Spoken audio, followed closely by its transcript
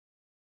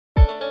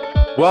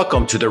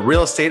Welcome to the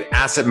Real Estate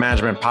Asset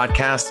Management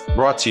Podcast,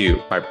 brought to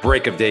you by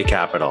Break of Day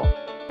Capital.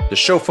 The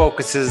show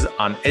focuses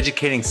on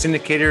educating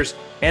syndicators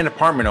and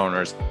apartment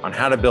owners on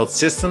how to build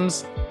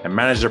systems and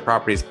manage their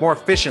properties more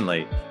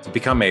efficiently to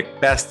become a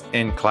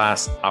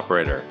best-in-class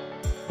operator.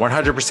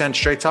 100%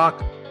 straight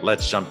talk.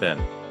 Let's jump in.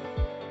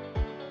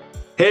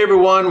 Hey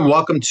everyone,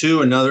 welcome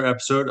to another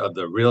episode of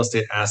the Real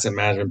Estate Asset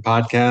Management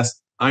Podcast.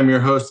 I'm your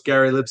host,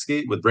 Gary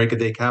Lipsky with Break of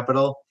Day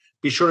Capital.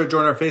 Be sure to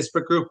join our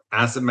Facebook group,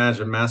 Asset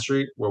Management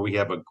Mastery, where we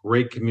have a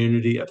great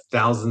community of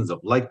thousands of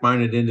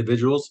like-minded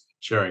individuals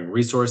sharing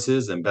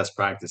resources and best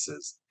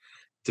practices.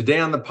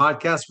 Today on the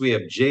podcast, we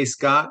have Jay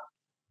Scott.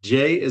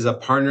 Jay is a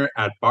partner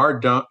at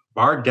Bar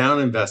Down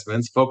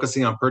Investments,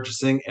 focusing on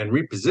purchasing and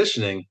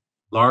repositioning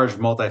large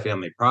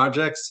multifamily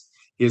projects.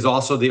 He is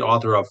also the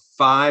author of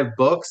 5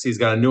 books. He's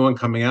got a new one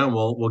coming out.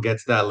 We'll get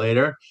to that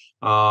later.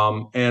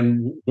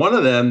 And one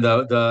of them,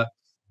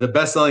 the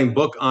best-selling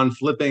book on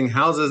flipping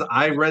houses,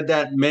 I read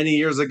that many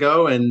years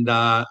ago, and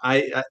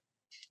I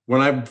when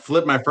I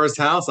flipped my first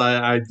house,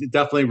 I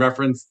definitely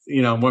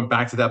went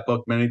back to that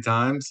book many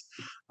times.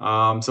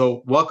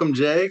 So welcome,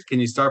 Jay.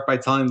 Can you start by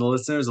telling the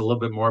listeners a little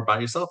bit more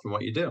about yourself and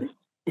what you do?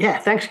 Yeah,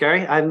 thanks,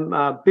 Gary. I'm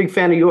a big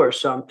fan of yours,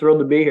 so I'm thrilled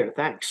to be here.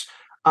 Thanks.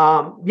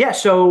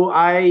 So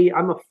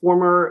I'm a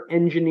former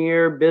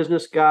engineer,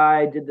 business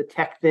guy, did the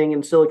tech thing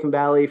in Silicon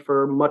Valley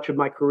for much of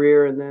my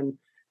career. And then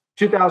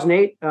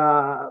 2008,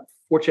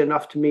 fortunate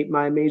enough to meet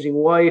my amazing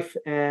wife,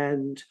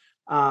 and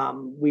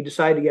we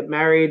decided to get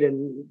married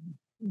and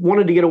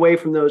wanted to get away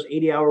from those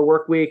 80-hour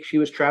work weeks. She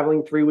was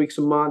traveling 3 weeks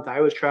a month.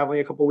 I was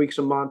traveling a couple of weeks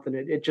a month, and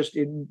it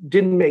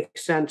didn't make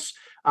sense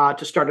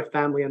to start a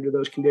family under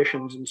those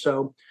conditions. And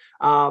so,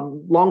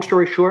 long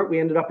story short, we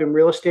ended up in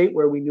real estate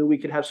where we knew we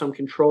could have some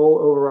control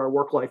over our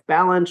work-life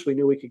balance. We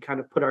knew we could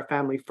kind of put our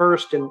family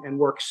first and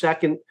work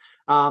second,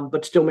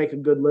 but still make a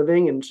good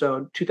living. And so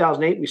in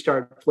 2008, we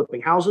started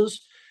flipping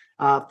houses.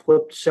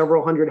 Flipped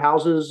several hundred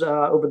houses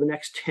over the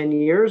next 10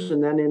 years.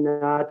 And then in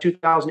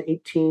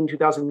 2018,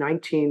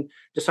 2019,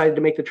 decided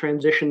to make the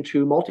transition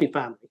to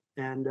multifamily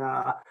and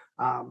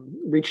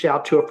reached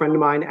out to a friend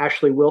of mine,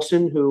 Ashley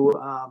Wilson, who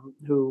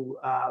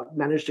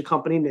managed a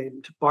company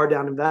named Bar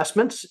Down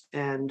Investments.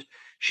 And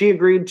she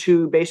agreed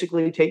to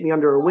basically take me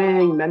under her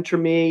wing, mentor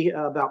me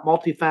about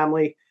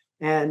multifamily.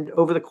 And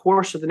over the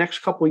course of the next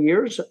couple of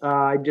years,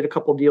 I did a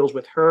couple of deals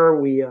with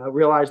her. We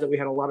realized that we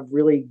had a lot of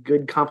really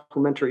good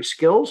complementary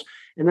skills.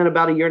 And then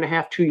about a year and a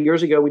half, 2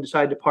 years ago, we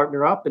decided to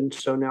partner up. And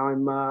so now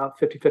I'm a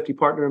 50-50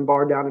 partner in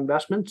Bar Down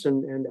Investments.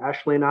 And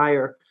Ashley and I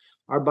are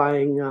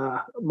buying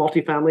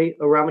multifamily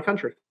around the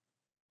country.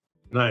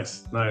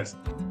 Nice.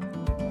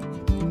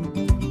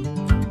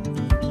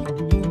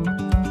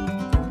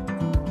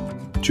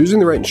 Choosing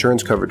the right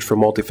insurance coverage for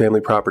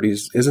multifamily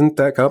properties isn't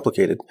that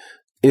complicated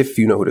if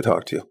you know who to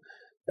talk to.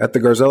 At the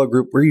Garzella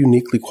Group, we're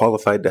uniquely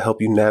qualified to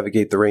help you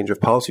navigate the range of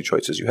policy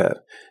choices you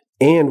have,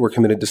 and we're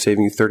committed to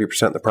saving you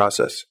 30% in the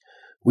process.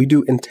 We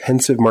do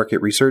intensive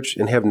market research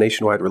and have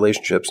nationwide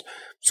relationships,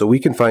 so we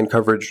can find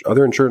coverage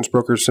other insurance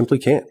brokers simply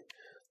can't.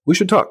 We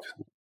should talk.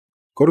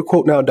 Go to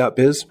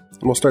quotenow.biz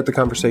and we'll start the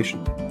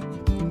conversation.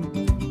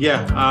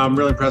 Yeah, I'm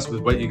really impressed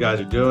with what you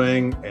guys are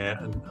doing,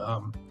 and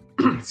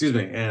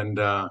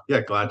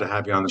glad to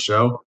have you on the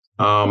show.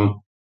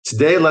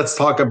 Today, let's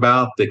talk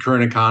about the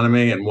current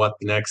economy and what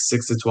the next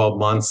 6 to 12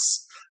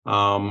 months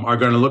are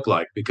going to look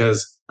like.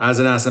 Because as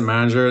an asset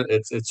manager,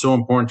 it's so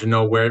important to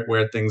know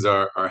where things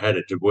are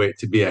headed,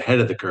 to be ahead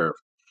of the curve.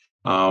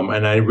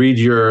 And I read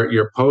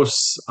your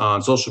posts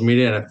on social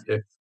media,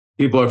 and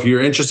if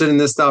you're interested in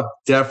this stuff,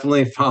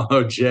 definitely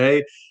follow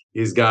Jay.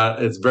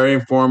 It's very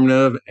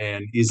informative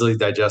and easily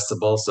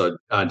digestible, so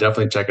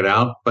definitely check it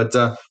out. But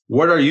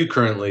what are you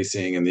currently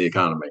seeing in the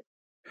economy?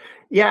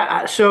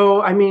 Yeah,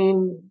 so I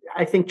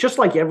think just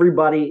like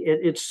everybody,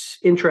 it's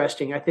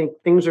interesting. I think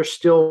things are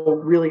still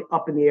really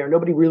up in the air.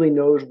 Nobody really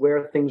knows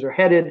where things are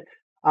headed.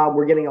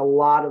 We're getting a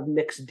lot of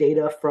mixed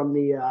data from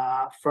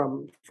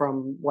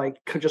from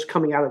just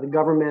coming out of the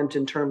government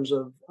in terms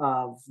of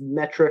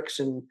metrics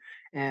and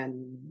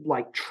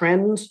like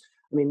trends.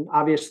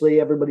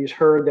 Obviously, everybody's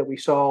heard that we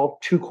saw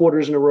 2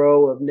 quarters in a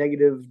row of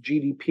negative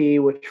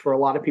GDP, which for a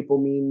lot of people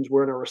means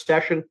we're in a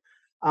recession.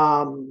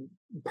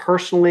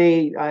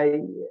 Personally,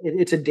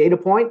 it's a data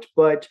point,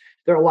 but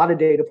there are a lot of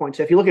data points.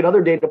 If you look at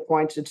other data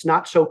points, it's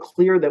not so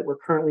clear that we're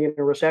currently in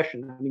a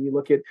recession. You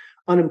look at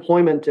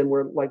unemployment, and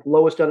we're like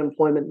lowest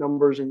unemployment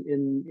numbers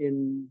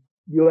in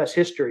U.S.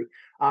 history.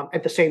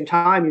 At the same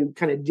time, you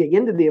kind of dig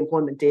into the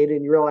employment data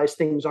and you realize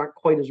things aren't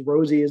quite as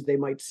rosy as they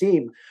might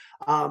seem.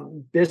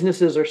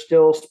 Businesses are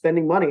still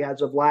spending money.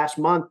 As of last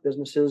month,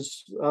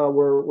 businesses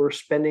were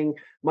spending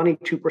money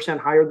 2%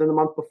 higher than the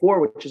month before,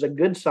 which is a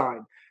good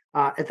sign.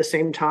 At the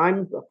same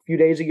time, a few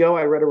days ago,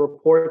 I read a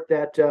report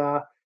that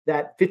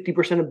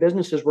 50% of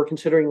businesses were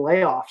considering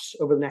layoffs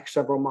over the next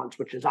several months,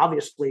 which is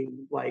obviously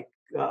like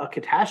a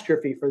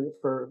catastrophe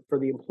for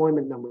the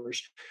employment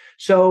numbers.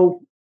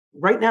 So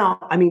right now,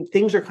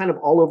 things are kind of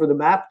all over the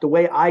map. The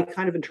way I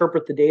kind of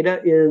interpret the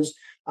data is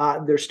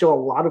There's still a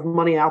lot of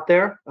money out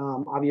there.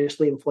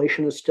 Obviously,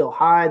 inflation is still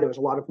high. There's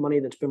a lot of money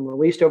that's been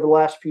released over the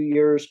last few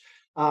years.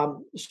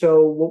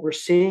 So what we're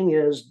seeing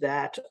is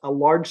that a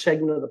large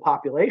segment of the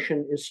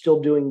population is still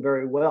doing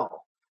very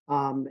well.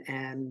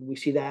 And we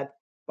see that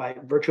by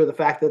virtue of the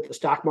fact that the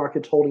stock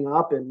market's holding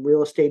up and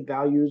real estate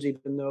values,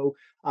 even though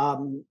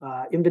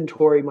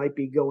inventory might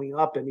be going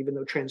up and even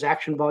though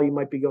transaction volume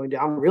might be going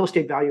down, real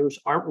estate values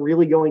aren't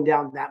really going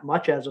down that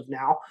much as of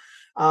now.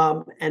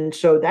 And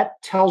so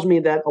that tells me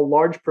that a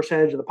large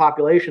percentage of the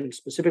population,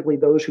 specifically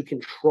those who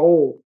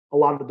control a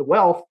lot of the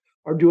wealth,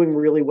 are doing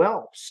really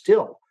well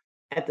still.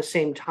 At the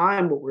same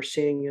time, what we're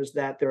seeing is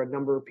that there are a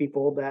number of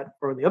people that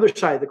are on the other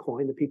side of the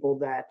coin, the people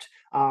that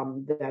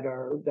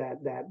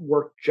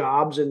work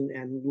jobs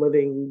and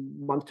living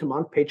month to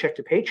month, paycheck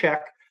to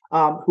paycheck,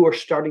 who are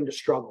starting to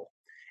struggle.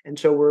 And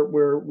so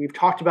we've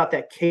talked about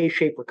that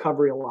K-shaped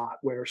recovery a lot,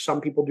 where some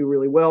people do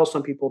really well,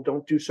 some people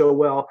don't do so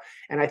well.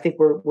 And I think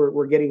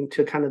we're getting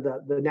to kind of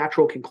the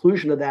natural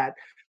conclusion of that,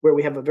 where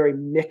we have a very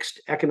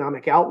mixed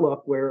economic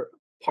outlook, where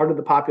part of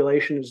the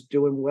population is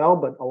doing well,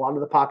 but a lot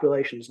of the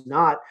population is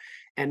not.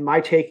 And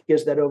my take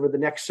is that over the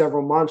next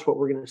several months, what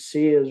we're going to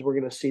see is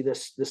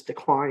this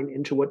decline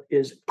into what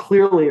is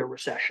clearly a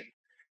recession.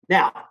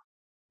 Now,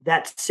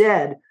 that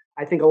said,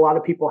 I think a lot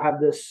of people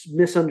have this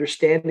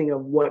misunderstanding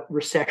of what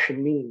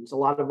recession means. A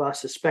lot of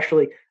us,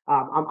 especially,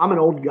 I'm an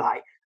old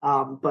guy,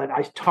 but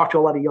I talk to a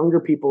lot of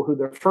younger people who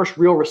their first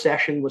real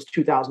recession was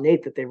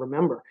 2008 that they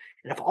remember.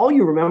 And if all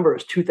you remember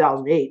is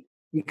 2008,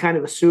 you kind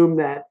of assume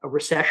that a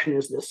recession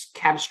is this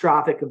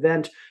catastrophic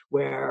event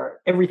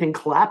where everything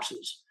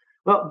collapses.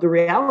 Well, the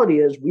reality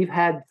is we've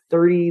had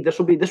this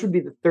would be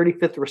the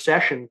 35th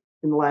recession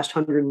in the last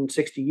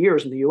 160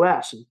 years in the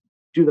US. And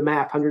do the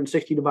math,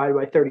 160 divided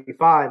by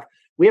 35.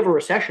 We have a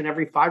recession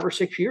every 5 or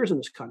 6 years in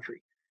this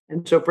country.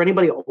 And so for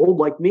anybody old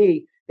like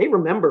me, they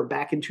remember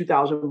back in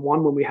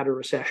 2001 when we had a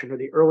recession, or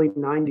the early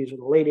 90s or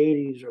the late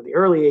 80s or the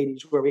early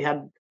 80s, where we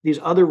had these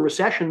other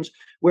recessions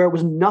where it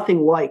was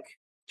nothing like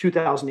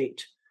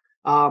 2008.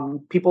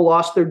 People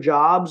lost their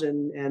jobs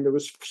and there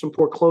was some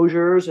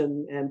foreclosures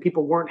and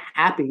people weren't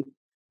happy,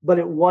 but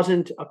it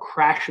wasn't a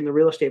crash in the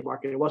real estate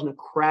market. It wasn't a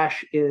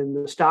crash in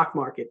the stock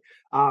market.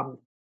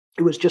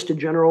 It was just a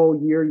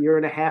general year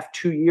and a half,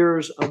 2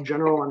 years of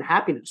general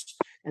unhappiness.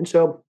 And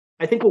so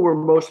I think what we're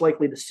most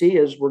likely to see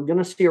is we're going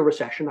to see a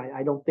recession.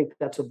 I don't think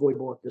that's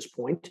avoidable at this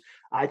point.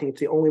 I think it's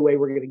the only way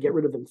we're going to get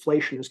rid of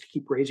inflation is to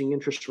keep raising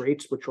interest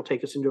rates, which will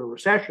take us into a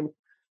recession.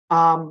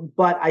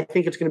 But I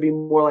think it's going to be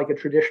more like a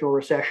traditional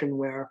recession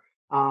where,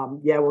 we're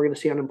going to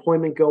see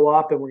unemployment go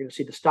up and we're going to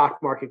see the stock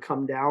market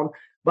come down.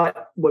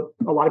 But what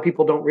a lot of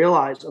people don't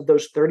realize, of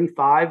those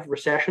 35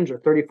 recessions or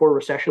 34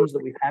 recessions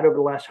that we've had over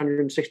the last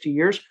 160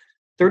 years,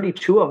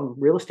 32 of them,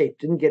 real estate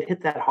didn't get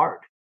hit that hard.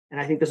 And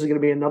I think this is going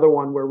to be another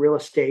one where real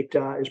estate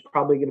is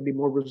probably going to be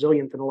more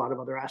resilient than a lot of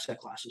other asset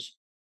classes.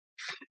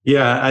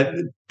 Yeah,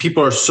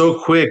 people are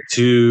so quick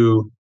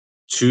to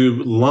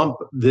lump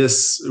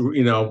this,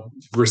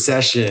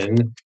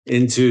 recession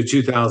into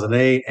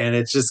 2008, and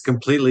it's just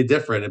completely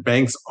different. And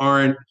banks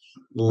aren't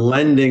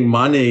lending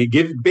money,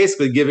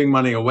 basically giving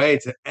money away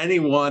to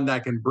anyone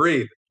that can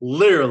breathe.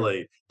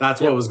 Literally,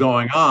 that's what was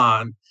going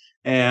on.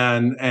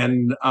 And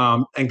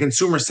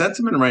consumer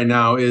sentiment right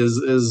now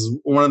is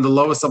one of the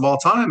lowest of all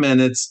time, and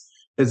it's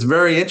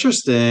very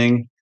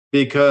interesting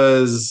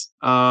because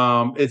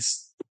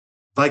it's,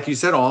 like you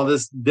said, all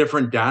this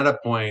different data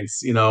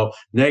points,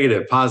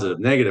 negative, positive,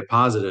 negative,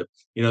 positive.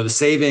 The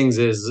savings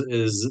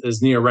is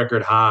near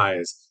record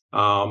highs.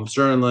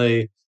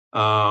 Certainly,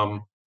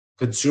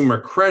 consumer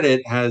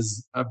credit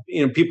has,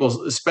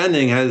 people's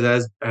spending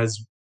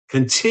has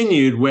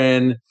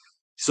continued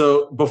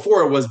so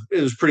before it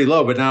was pretty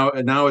low, but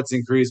now it's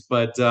increased.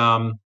 But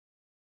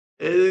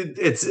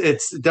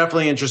it's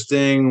definitely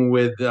interesting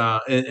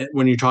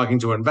when you're talking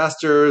to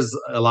investors.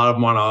 A lot of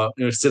them want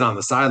to sit on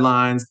the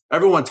sidelines.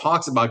 Everyone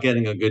talks about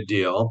getting a good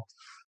deal,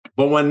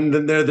 but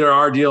when there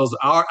are deals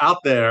out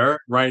there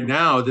right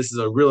now, this is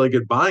a really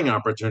good buying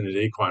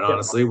opportunity. Quite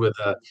honestly, with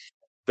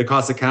the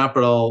cost of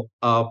capital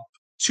up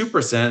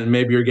 2%, and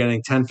maybe you're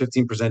getting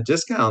 10-15%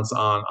 discounts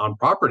on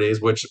properties,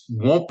 which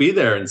won't be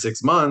there in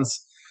 6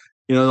 months.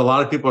 A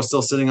lot of people are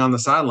still sitting on the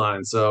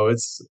sidelines, so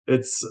it's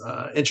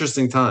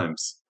interesting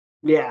times.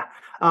 Yeah.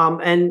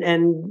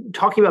 And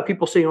talking about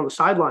people sitting on the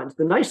sidelines,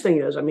 the nice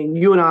thing is,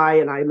 you and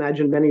I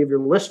imagine many of your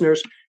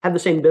listeners have the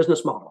same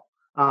business model.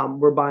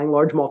 We're buying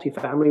large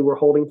multifamily. We're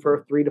holding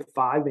for 3 to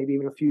 5, maybe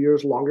even a few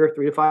years longer,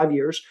 3 to 5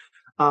 years.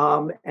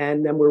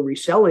 And then we're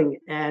reselling.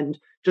 And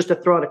just to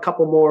throw out a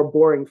couple more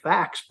boring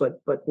facts,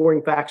 but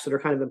boring facts that are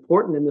kind of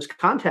important in this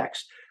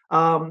context.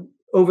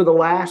 Over the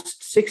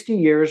last 60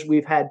 years,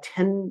 we've had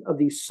 10 of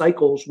these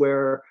cycles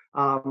where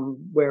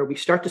we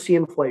start to see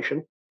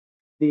inflation.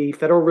 The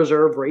Federal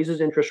Reserve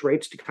raises interest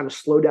rates to kind of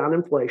slow down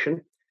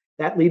inflation.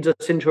 That leads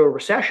us into a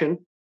recession.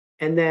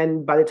 And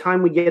then by the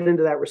time we get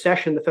into that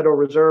recession, the Federal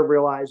Reserve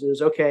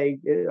realizes,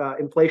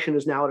 inflation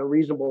is now at a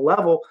reasonable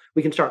level.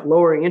 We can start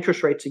lowering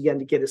interest rates again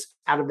to get us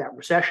out of that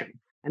recession.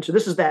 And so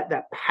this is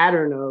that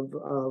pattern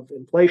of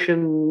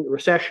inflation,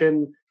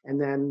 recession,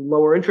 and then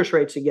lower interest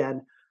rates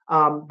again.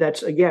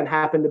 That's again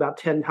happened about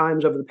 10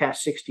 times over the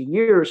past 60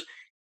 years.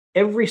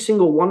 Every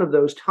single one of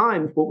those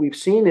times, what we've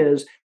seen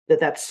is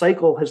that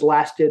cycle has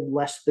lasted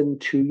less than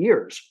 2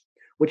 years,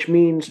 which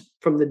means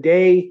from the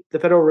day the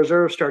Federal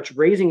Reserve starts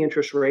raising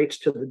interest rates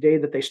to the day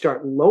that they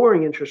start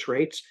lowering interest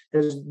rates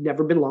has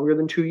never been longer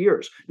than 2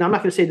 years. Now, I'm not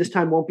going to say this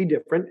time won't be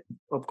different.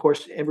 Of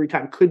course, every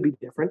time could be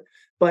different.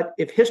 But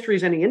if history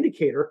is any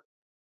indicator,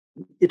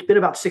 it's been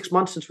about 6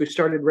 months since we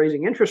started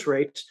raising interest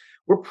rates.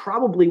 We're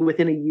probably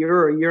within a year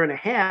or a year and a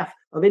half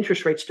of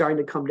interest rates starting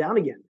to come down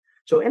again.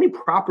 So any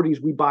properties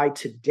we buy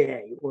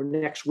today or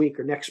next week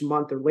or next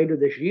month or later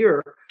this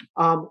year,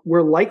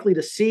 we're likely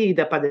to see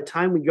that by the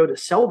time we go to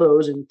sell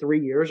those in 3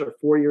 years or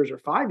 4 years or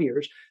 5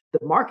 years,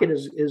 the market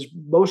is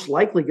most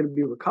likely going to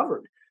be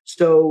recovered.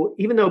 So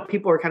even though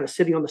people are kind of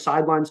sitting on the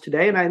sidelines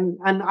today, and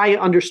I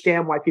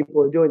understand why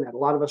people are doing that. A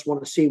lot of us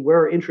want to see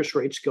where are interest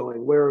rates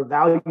going, where are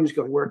values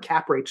going, where are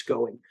cap rates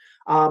going.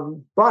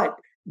 But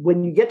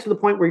when you get to the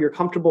point where you're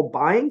comfortable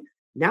buying,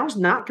 now's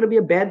not going to be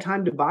a bad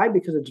time to buy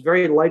because it's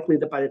very likely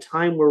that by the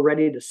time we're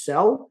ready to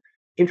sell,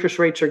 interest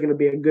rates are going to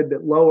be a good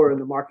bit lower and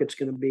the market's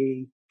going to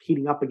be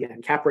heating up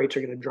again. Cap rates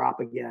are going to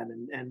drop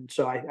again. And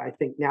so I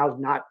think now is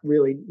not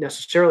really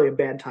necessarily a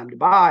bad time to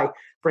buy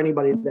for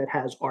anybody that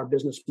has our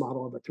business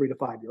model of a 3 to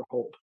 5 year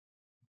hold.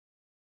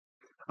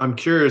 I'm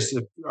curious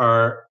if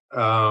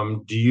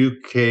do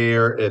you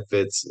care if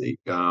it's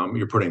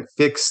you're putting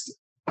fixed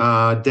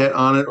debt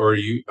on it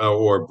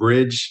or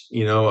bridge,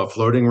 a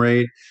floating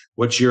rate?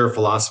 What's your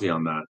philosophy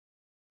on that?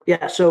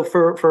 Yeah. So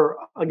for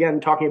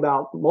again, talking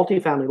about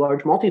multifamily,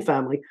 large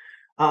multifamily,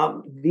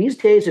 these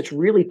days it's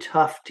really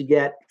tough to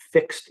get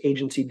fixed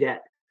agency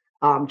debt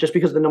just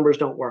because the numbers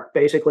don't work.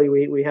 Basically,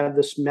 we have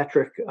this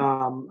metric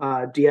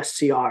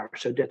DSCR,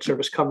 so debt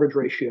service coverage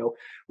ratio,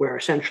 where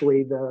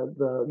essentially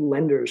the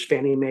lenders,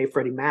 Fannie Mae,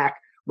 Freddie Mac,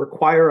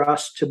 require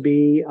us to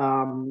be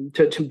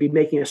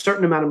making a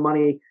certain amount of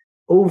money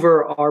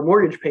over our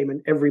mortgage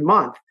payment every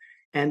month.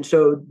 And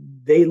so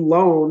they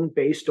loan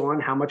based on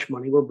how much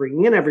money we're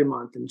bringing in every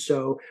month. And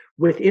so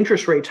with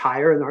interest rates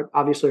higher and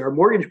obviously our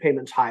mortgage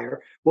payments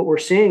higher, what we're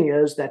seeing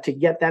is that to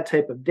get that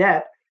type of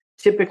debt,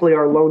 typically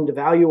our loan to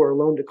value or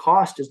loan to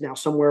cost is now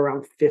somewhere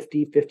around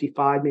 50,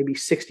 55, maybe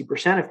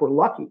 60% if we're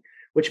lucky,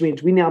 which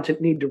means we now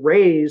need to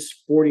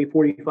raise 40,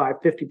 45,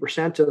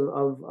 50%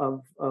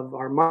 of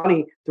our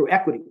money through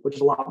equity, which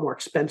is a lot more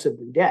expensive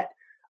than debt.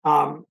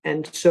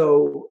 And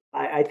so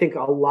I think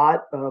a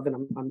lot of,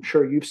 and I'm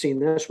sure you've seen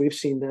this, we've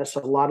seen this, a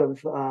lot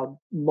of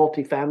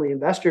multifamily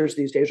investors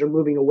these days are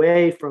moving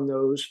away from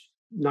those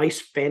nice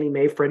Fannie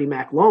Mae, Freddie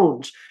Mac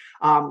loans.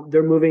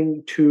 They're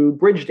moving to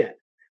bridge debt.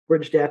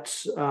 Bridge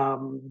debt's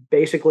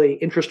basically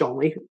interest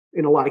only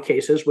in a lot of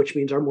cases, which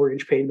means our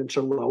mortgage payments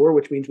are lower,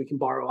 which means we can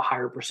borrow a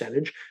higher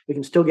percentage. We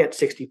can still get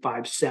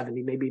 65,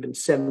 70, maybe even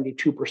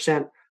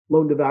 72%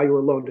 loan to value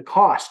or loan to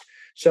cost.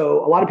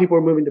 So a lot of people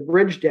are moving to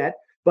bridge debt.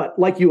 But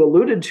like you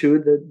alluded to,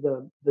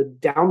 the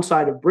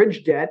downside of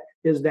bridge debt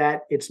is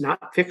that it's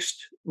not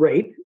fixed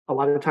rate. A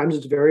lot of the times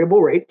it's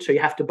variable rate. So you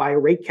have to buy a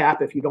rate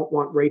cap if you don't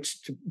want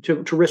rates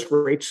to risk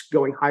rates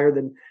going higher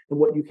than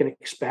what you can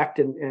expect.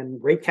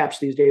 And rate caps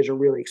these days are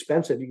really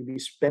expensive. You can be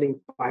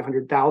spending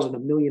 $500,000,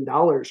 $1 million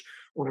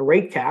on a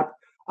rate cap.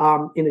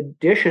 In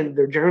addition,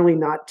 they're generally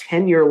not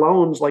 10-year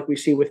loans like we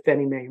see with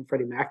Fannie Mae and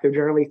Freddie Mac. They're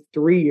generally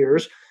 3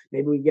 years.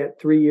 Maybe we get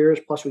 3 years,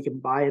 plus we can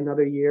buy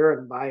another year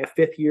and buy a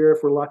fifth year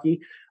if we're lucky.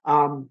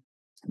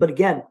 But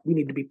again, we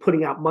need to be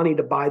putting out money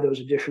to buy those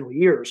additional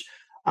years.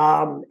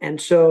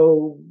 And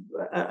so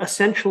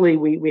essentially,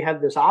 we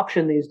have this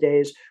option these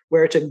days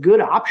where it's a good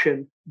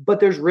option,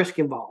 but there's risk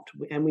involved.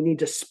 And we need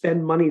to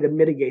spend money to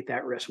mitigate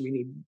that risk. We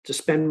need to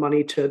spend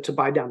money to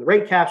buy down the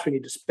rate caps. We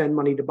need to spend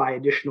money to buy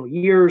additional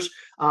years.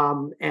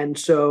 And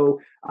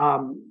so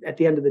at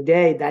the end of the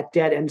day, that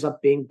debt ends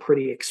up being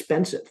pretty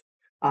expensive.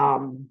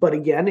 But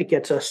again, it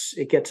gets us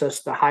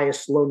the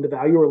highest loan to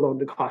value or loan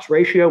to cost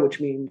ratio,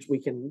 which means we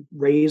can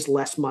raise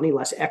less money,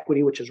 less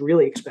equity, which is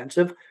really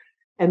expensive.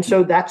 And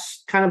so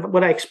that's kind of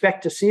what I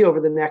expect to see over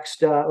the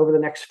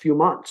next few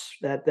months.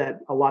 That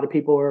a lot of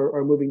people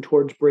are moving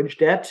towards bridge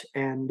debt,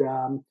 and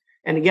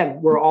again,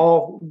 we're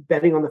all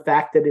betting on the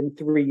fact that in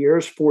 3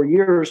 years, 4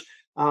 years,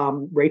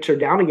 rates are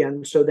down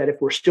again, so that if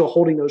we're still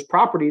holding those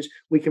properties,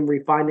 we can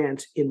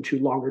refinance into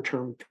longer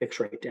term fixed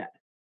rate debt.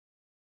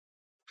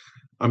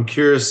 I'm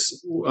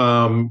curious,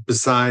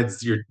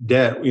 besides your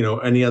debt,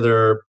 any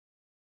other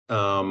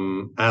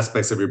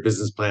aspects of your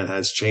business plan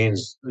has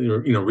changed,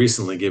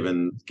 recently,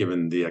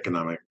 given the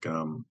economic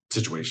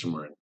situation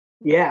we're in?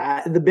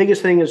 Yeah, the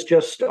biggest thing is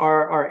just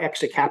our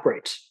exit cap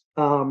rates.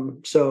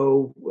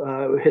 So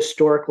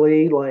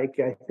historically, like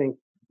I think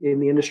in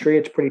the industry,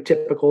 it's pretty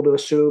typical to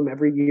assume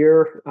every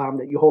year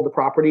that you hold the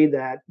property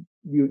that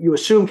you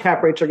assume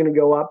cap rates are going to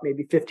go up,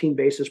 maybe 15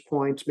 basis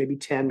points, maybe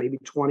 10, maybe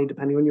 20,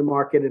 depending on your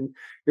market and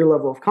your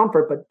level of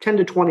comfort, but 10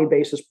 to 20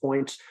 basis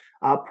points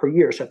per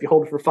year. So if you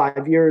hold it for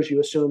 5 years, you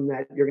assume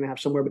that you're going to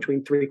have somewhere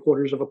between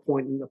 3/4 of a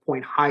point and a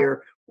point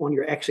higher on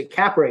your exit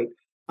cap rate.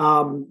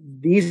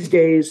 These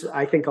days,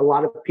 I think a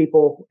lot of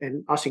people,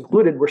 and us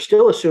included, we're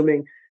still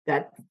assuming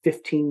that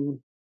 15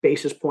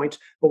 basis points,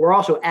 but we're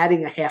also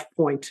adding a half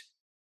point,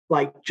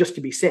 like just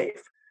to be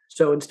safe.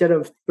 So instead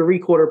of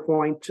 3/4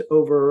 point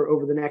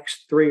over the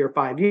next 3 or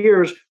 5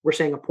 years, we're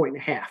saying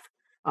 1.5.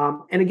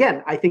 And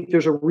again, I think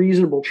there's a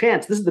reasonable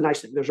chance. This is the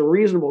nice thing. There's a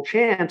reasonable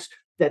chance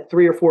that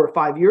 3 or 4 or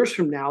 5 years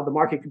from now, the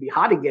market could be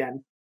hot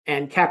again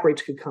and cap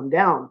rates could come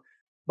down.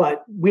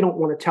 But we don't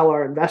want to tell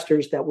our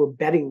investors that we're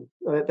betting,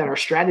 that our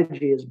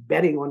strategy is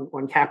betting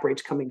on cap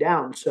rates coming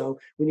down. So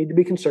we need to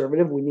be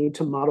conservative. We need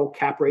to model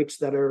cap rates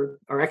that are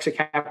exit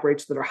cap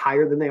rates that are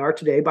higher than they are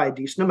today by a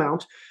decent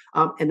amount.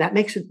 And that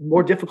makes it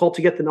more difficult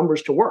to get the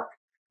numbers to work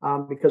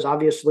because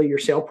obviously your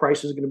sale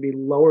price is going to be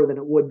lower than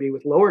it would be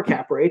with lower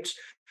cap rates.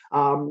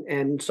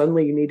 And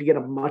suddenly you need to get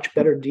a much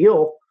better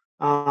deal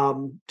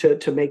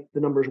to make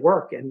the numbers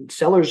work. And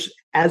sellers,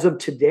 as of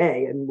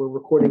today, and we're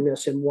recording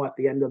this in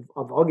the end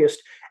of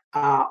August,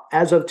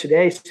 as of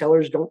today,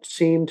 sellers don't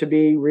seem to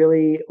be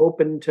really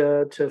open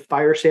to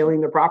fire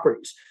saling their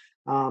properties.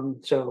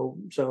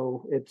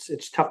 So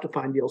it's tough to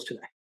find deals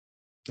today.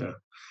 Yeah,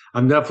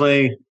 I'm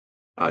definitely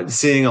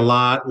seeing a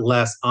lot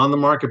less on the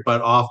market,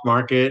 but off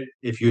market.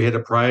 If you hit a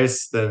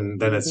price, then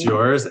it's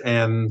yours.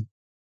 And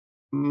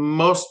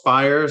most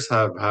buyers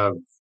have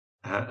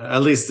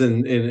at least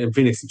in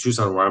Phoenix and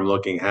Tucson, where I'm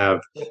looking,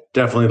 have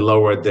definitely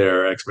lowered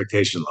their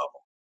expectation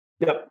level.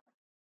 Yep.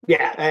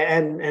 Yeah.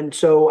 And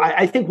so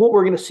I think what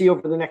we're going to see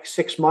over the next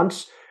 6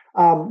 months,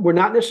 we're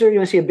not necessarily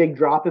going to see a big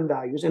drop in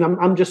values. And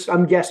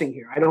I'm guessing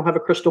here. I don't have a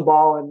crystal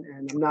ball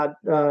and I'm not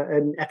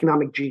an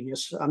economic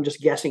genius. I'm just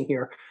guessing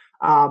here.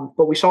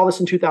 But we saw this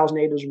in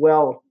 2008 as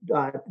well,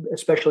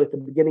 especially at the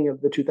beginning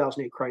of the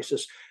 2008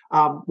 crisis,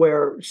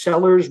 where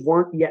sellers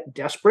weren't yet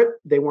desperate.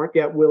 They weren't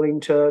yet willing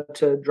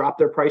to drop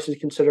their prices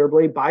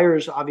considerably.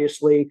 Buyers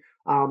obviously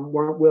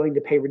weren't willing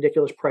to pay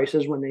ridiculous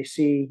prices when they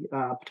see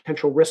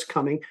potential risk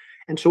coming.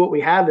 And so what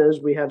we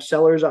have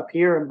sellers up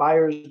here and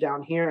buyers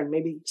down here, and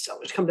maybe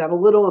sellers come down a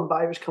little and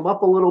buyers come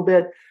up a little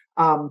bit.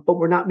 But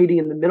we're not meeting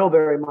in the middle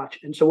very much.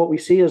 And so what we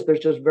see is there's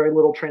just very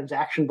little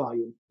transaction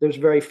volume. There's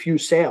very few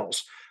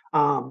sales.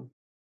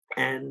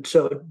 And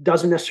so it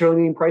doesn't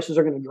necessarily mean prices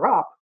are going to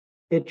drop.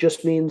 It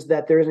just means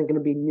that there isn't going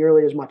to be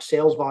nearly as much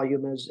sales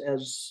volume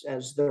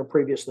as there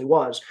previously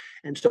was.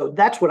 And so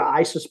that's what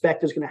I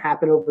suspect is going to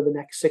happen over the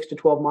next 6 to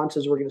 12 months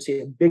is we're going to see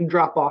a big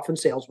drop off in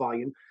sales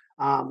volume.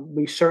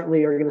 We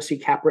certainly are going to see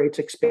cap rates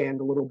expand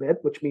a little bit,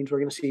 which means we're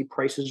going to see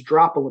prices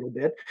drop a little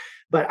bit.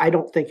 But I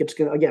don't think it's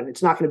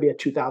not going to be a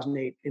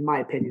 2008, in my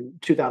opinion,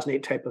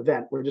 2008 type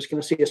event. We're just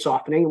going to see a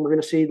softening and we're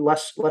going to see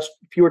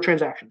fewer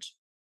transactions.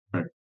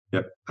 Right.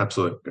 Yep,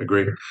 absolutely.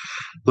 Agree.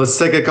 Let's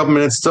take a couple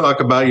minutes to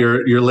talk about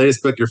your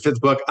latest book, your 5th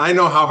book. I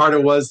know how hard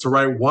it was to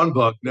write one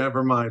book,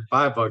 never mind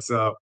 5 books.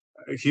 So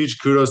huge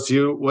kudos to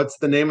you. What's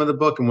the name of the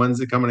book and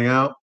when's it coming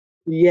out?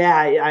 Yeah,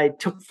 I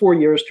took 4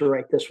 years to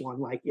write this one.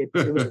 Like it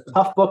was a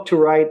tough book to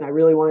write, and I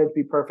really wanted it to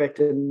be perfect.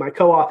 And my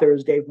co-author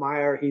is Dave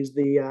Meyer. He's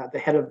the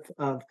head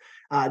of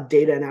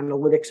data and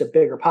analytics at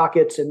Bigger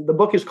Pockets, and the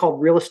book is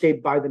called Real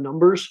Estate by the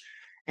Numbers.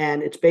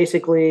 And it's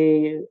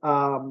basically,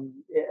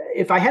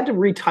 if I had to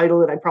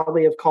retitle it, I'd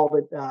probably have called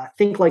it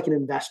Think Like an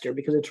Investor,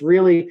 because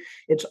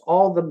it's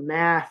all the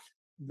math,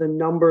 the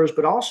numbers,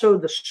 but also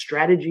the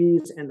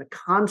strategies and the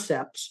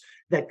concepts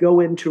that go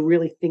into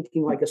really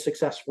thinking like a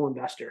successful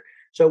investor.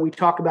 So we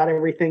talk about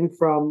everything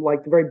from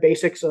like the very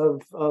basics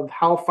of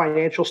how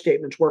financial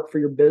statements work for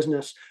your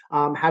business,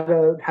 how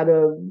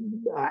to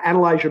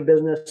analyze your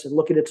business and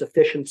look at its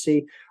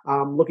efficiency,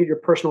 look at your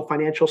personal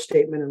financial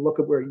statement and look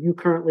at where you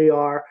currently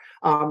are,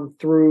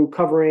 through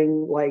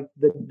covering like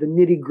the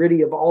nitty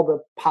gritty of all the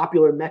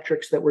popular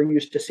metrics that we're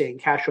used to seeing,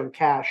 cash on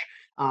cash,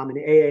 and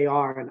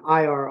AAR and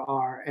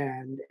IRR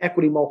and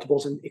equity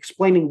multiples, and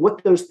explaining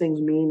what those things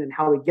mean and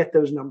how we get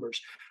those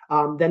numbers.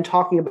 Then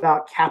talking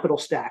about capital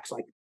stacks,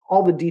 like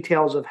all the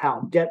details of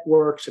how debt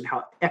works and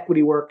how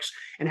equity works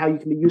and how you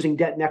can be using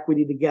debt and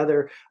equity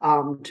together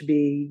to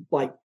be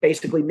like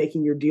basically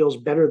making your deals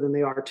better than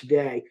they are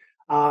today.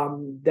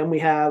 Then we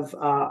have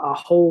a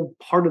whole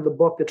part of the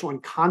book that's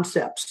on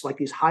concepts, like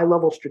these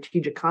high-level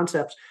strategic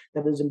concepts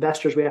that as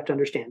investors we have to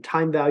understand: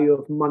 time value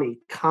of money,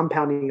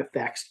 compounding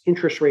effects,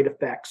 interest rate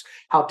effects,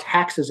 how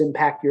taxes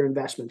impact your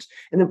investments.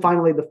 And then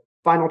finally, the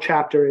final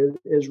chapter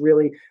is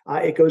really,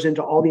 it goes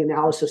into all the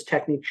analysis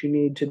techniques you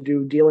need to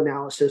do deal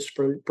analysis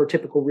for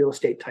typical real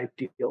estate type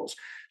deals.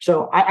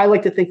 So I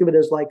like to think of it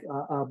as like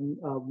a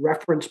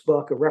reference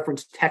book, a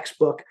reference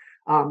textbook,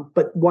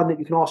 but one that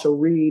you can also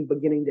read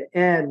beginning to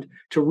end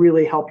to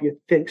really help you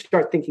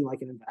start thinking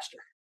like an investor.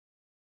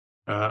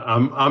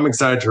 I'm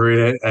excited to read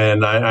it,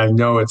 and I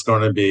know it's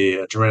going to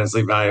be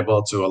tremendously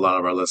valuable to a lot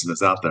of our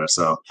listeners out there.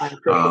 So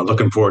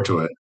looking forward to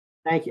it.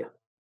 Thank you.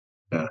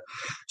 Yeah.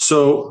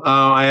 So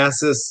I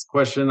asked this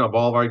question of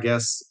all of our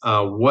guests.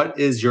 What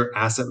is your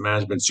asset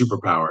management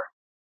superpower?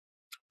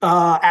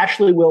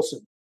 Ashley Wilson.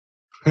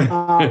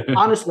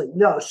 Honestly,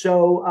 no.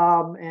 So,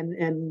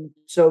 and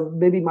so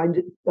maybe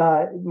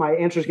my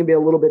answer is going to be a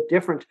little bit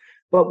different,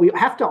 but we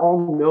have to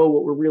all know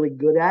what we're really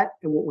good at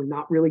and what we're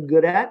not really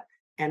good at.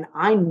 And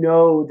I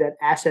know that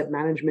asset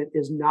management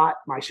is not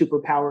my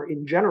superpower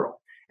in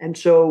general. And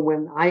so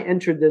when I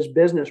entered this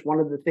business, one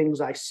of the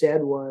things I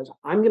said was,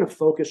 I'm going to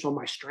focus on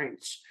my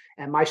strengths.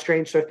 And my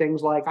strengths are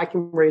things like I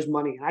can raise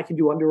money, and I can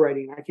do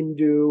underwriting, I can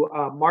do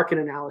market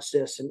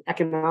analysis and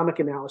economic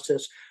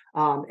analysis,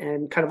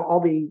 and kind of all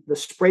the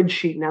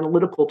spreadsheet and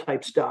analytical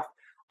type stuff.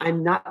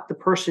 I'm not the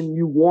person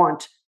you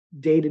want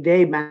day to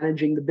day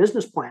managing the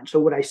business plan. So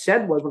what I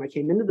said was, when I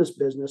came into this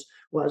business,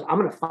 was I'm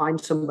going to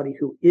find somebody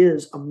who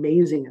is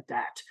amazing at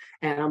that,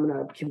 and I'm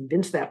going to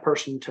convince that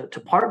person to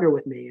partner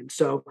with me. And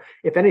so,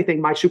 if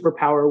anything, my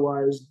superpower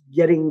was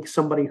getting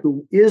somebody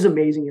who is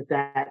amazing at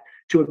that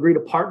to agree to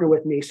partner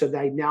with me, so that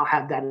I now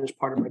have that as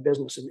part of my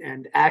business.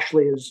 And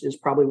Ashley is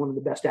probably one of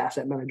the best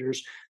asset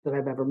managers that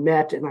I've ever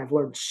met. And I've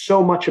learned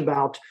so much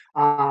about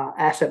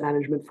asset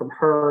management from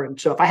her. And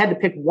so if I had to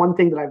pick one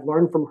thing that I've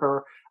learned from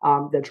her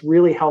that's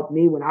really helped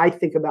me when I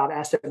think about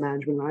asset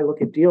management and I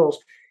look at deals,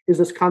 is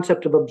this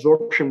concept of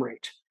absorption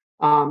rate.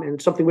 And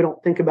it's something we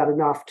don't think about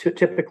enough.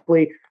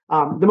 Typically,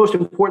 the most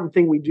important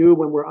thing we do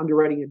when we're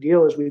underwriting a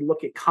deal is we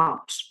look at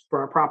comps for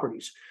our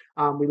properties.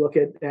 We look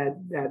at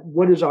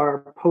what is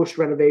our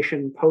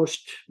post-renovation,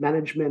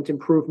 post-management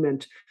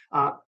improvement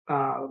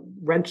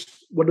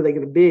rents, what are they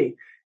going to be?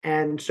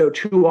 And so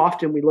too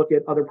often we look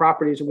at other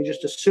properties and we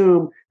just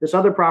assume this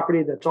other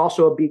property that's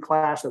also a B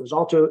class, that was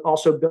also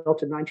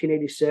built in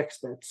 1986,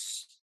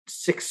 that's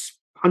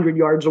 600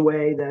 yards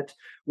away, that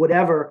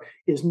whatever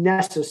is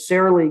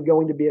necessarily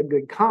going to be a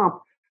good comp.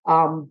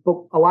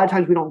 But a lot of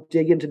times we don't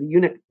dig into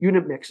the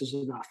unit mixes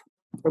enough.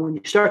 And when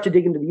you start to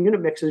dig into the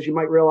unit mixes, you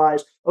might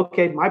realize,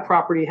 okay, my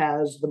property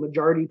has the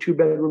majority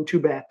 2-bedroom,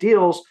 2-bath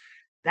deals.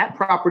 That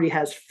property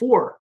has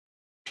 4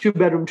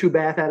 2-bedroom,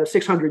 2-bath out of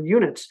 600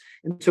 units.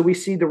 And so we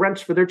see the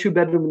rents for their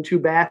 2-bedroom and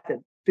 2-bath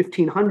at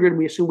 $1,500.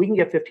 We assume we can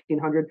get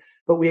 $1,500,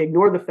 but we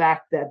ignore the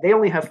fact that they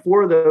only have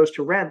 4 of those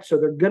to rent. So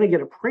they're going to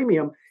get a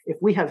premium. If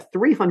we have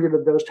 300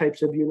 of those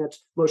types of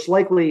units, most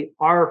likely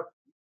our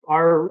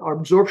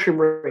absorption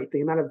rate,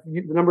 the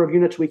number of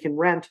units we can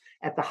rent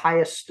at the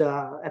highest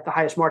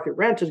market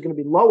rent, is going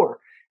to be lower.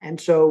 And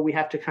so we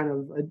have to kind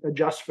of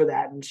adjust for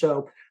that. And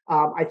so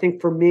I think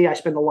for me, I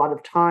spend a lot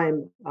of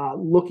time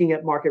looking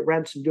at market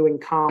rents and doing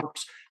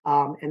comps.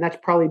 And that's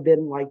probably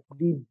been like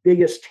the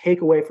biggest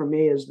takeaway for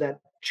me, is that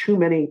too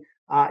many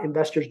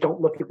investors don't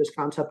look at this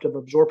concept of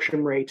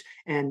absorption rate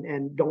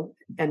and don't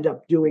end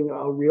up doing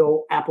a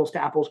real apples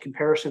to apples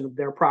comparison of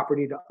their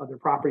property to other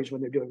properties when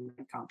they're doing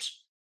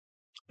comps.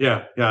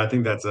 Yeah, I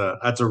think that's a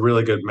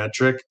really good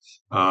metric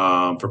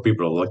for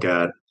people to look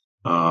at.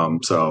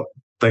 So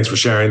thanks for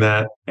sharing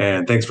that,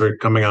 and thanks for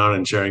coming on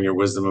and sharing your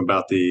wisdom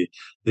about the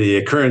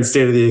current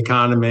state of the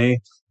economy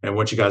and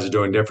what you guys are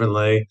doing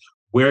differently.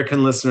 Where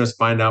can listeners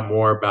find out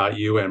more about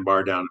you and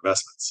Bar Down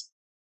Investments?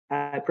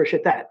 I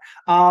appreciate that.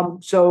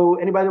 So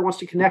anybody that wants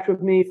to connect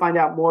with me, find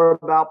out more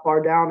about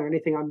Bar Down or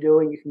anything I'm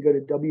doing, you can go to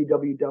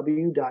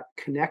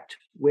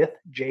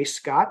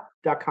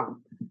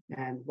www.connectwithjscott.com,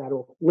 and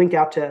that'll link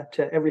out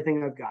to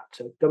everything I've got.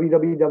 So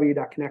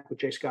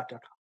www.connectwithjscott.com.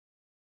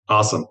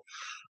 Awesome.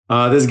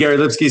 This is Gary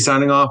Lipsky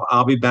signing off.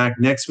 I'll be back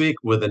next week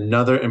with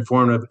another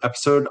informative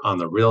episode on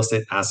the Real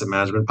Estate Asset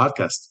Management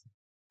Podcast.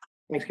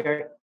 Thanks,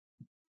 Gary.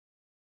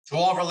 To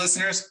all of our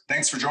listeners,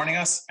 thanks for joining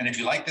us. And if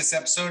you like this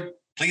episode,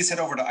 please head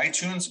over to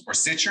iTunes or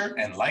Stitcher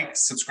and like,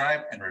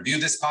 subscribe, and review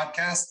this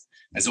podcast,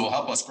 as it will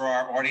help us grow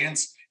our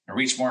audience and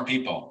reach more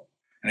people.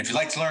 And if you'd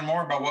like to learn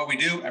more about what we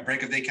do at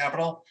Break of Day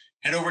Capital,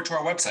 head over to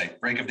our website,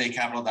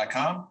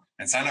 breakofdaycapital.com,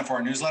 and sign up for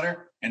our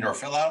newsletter and/or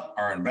fill out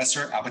our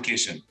investor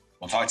application.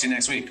 We'll talk to you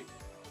next week.